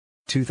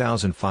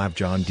2005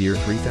 John Deere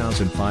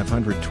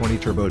 3520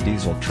 Turbo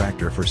Diesel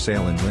Tractor for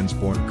sale in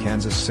Lindsborn,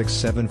 Kansas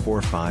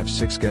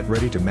 67456. Get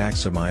ready to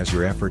maximize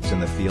your efforts in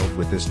the field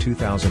with this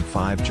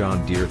 2005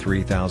 John Deere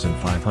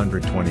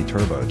 3520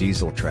 Turbo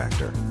Diesel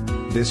Tractor.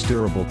 This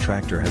durable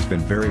tractor has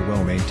been very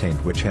well maintained,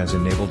 which has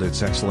enabled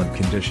its excellent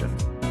condition.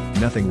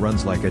 Nothing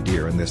runs like a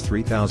Deere, and this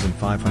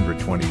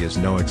 3520 is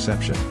no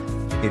exception.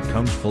 It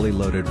comes fully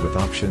loaded with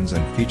options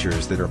and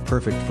features that are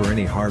perfect for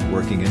any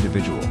hard-working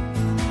individual.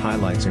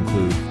 Highlights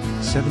include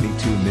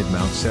 72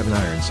 mid-mount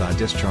 7-iron side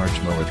discharge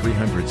mower,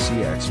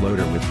 300CX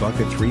loader with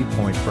bucket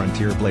 3-point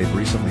frontier blade,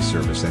 recently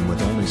serviced and with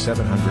only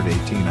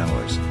 718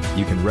 hours.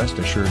 You can rest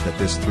assured that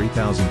this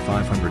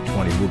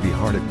 3520 will be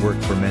hard at work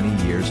for many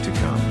years to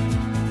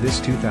come. This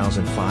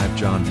 2005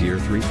 John Deere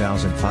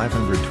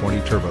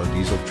 3520 Turbo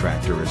Diesel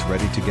Tractor is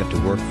ready to get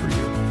to work for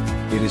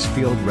you. It is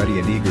field ready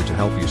and eager to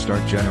help you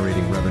start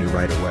generating revenue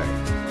right away.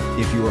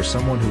 If you are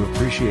someone who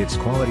appreciates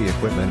quality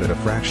equipment at a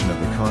fraction of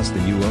the cost,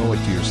 then you owe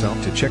it to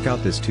yourself to check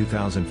out this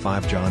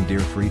 2005 John Deere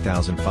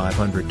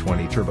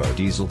 3520 Turbo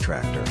Diesel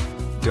Tractor.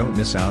 Don't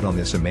miss out on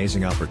this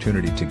amazing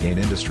opportunity to gain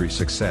industry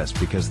success,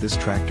 because this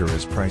tractor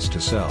is priced to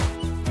sell.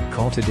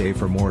 Call today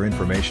for more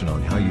information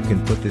on how you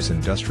can put this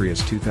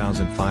industrious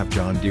 2005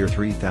 John Deere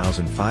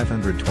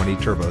 3520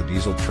 Turbo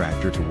Diesel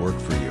Tractor to work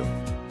for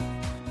you.